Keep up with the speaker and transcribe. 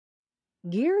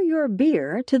Gear Your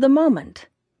Beer to the Moment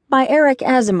by Eric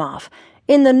Asimov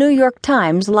in the New York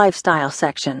Times Lifestyle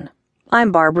section.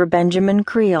 I'm Barbara Benjamin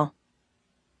Creel.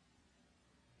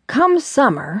 Come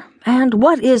summer, and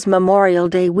what is Memorial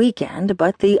Day weekend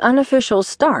but the unofficial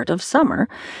start of summer,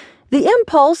 the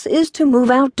impulse is to move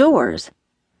outdoors.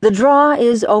 The draw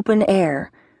is open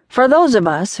air. For those of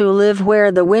us who live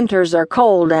where the winters are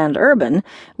cold and urban,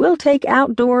 we'll take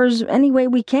outdoors any way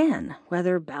we can,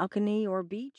 whether balcony or beach.